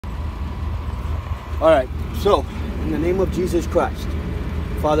All right, so in the name of Jesus Christ,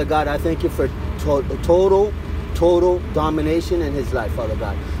 Father God, I thank you for total domination in his life, Father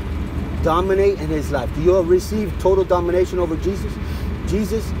God. Dominate in his life. Do you receive total domination over Jesus?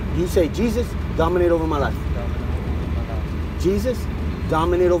 Jesus, you say, Jesus, dominate over my life. Jesus,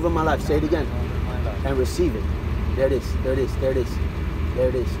 dominate over my life. Say it again. And receive it. There it is. There it is. There it is. There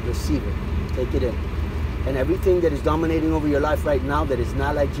it is. Receive it. Take it in. And everything that is dominating over your life right now that is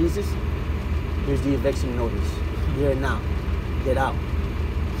not like Jesus, here's the eviction notice. Here and now. Get out.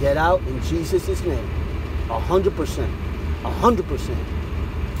 Get out in Jesus' name. 100%. 100%.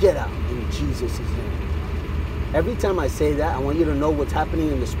 Get out in Jesus' name. Every time I say that, I want you to know what's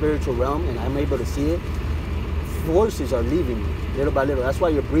happening in the spiritual realm, and I'm able to see it. Forces are leaving you little by little. That's why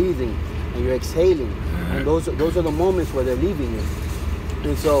you're breathing and you're exhaling, and those are the moments where they're leaving you.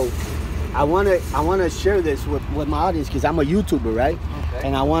 And so I want to share this with my audience, because I'm a YouTuber, right? Okay.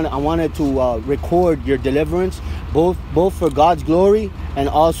 And I wanted to record your deliverance, both for God's glory and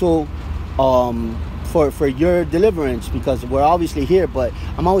also for your deliverance, because we're obviously here, but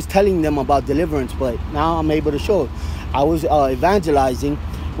I'm always telling them about deliverance, but now I'm able to show it. I was evangelizing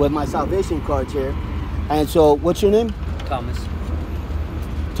with my salvation cards here. And so, what's your name? Thomas.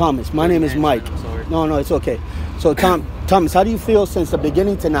 Thomas. My name is Mike. No, it's okay. So, Thomas, how do you feel since the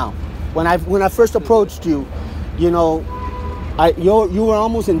beginning to now? When I first approached you, you know, you were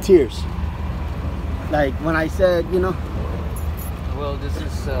almost in tears. Like when I said, you know. Well, this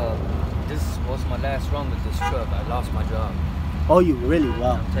was my last run with this truck. I lost my job. Oh, you really?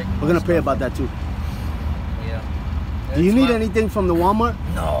 Wow. We're gonna pray about that too. Yeah. Do you need anything from the Walmart?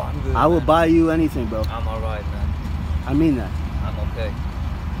 No, I'm good. I will buy you anything, bro. I'm all right, man. I mean that. I'm okay.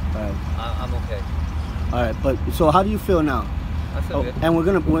 All right. I'm okay. All right, but so how do you feel now? I feel good. And we're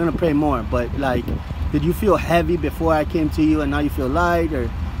gonna pray more. But like, did you feel heavy before I came to you, and now you feel light, or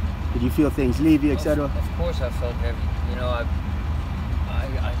did you feel things leave you, etc.? Of course, I felt heavy. You know, I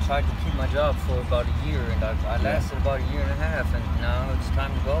tried to keep my job for about a year, and I lasted about a year and a half, and now it's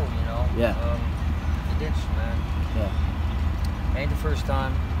time to go. You know. Yeah. The ditch, man. Yeah. Ain't the first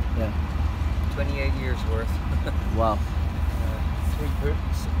time. Yeah. 28 years worth. Wow.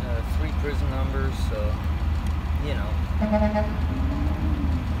 Three prison numbers. You know.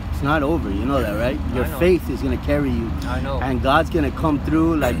 It's not over, you know that, right? Your faith is gonna carry you. I know. And God's gonna come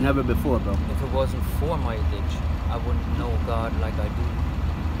through like never before, bro. If it wasn't for my addiction, I wouldn't know God like I do.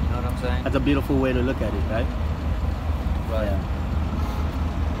 You know what I'm saying? That's a beautiful way to look at it, right? Right.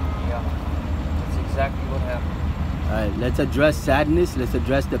 Yeah. That's exactly what happened. All right, let's address sadness. Let's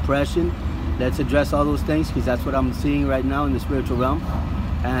address depression. Let's address all those things, because that's what I'm seeing right now in the spiritual realm.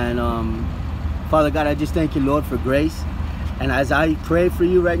 And Father God, I just thank you, Lord, for grace. And as I pray for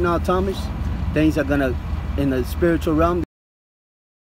you right now, Thomas, things are gonna, in the spiritual realm,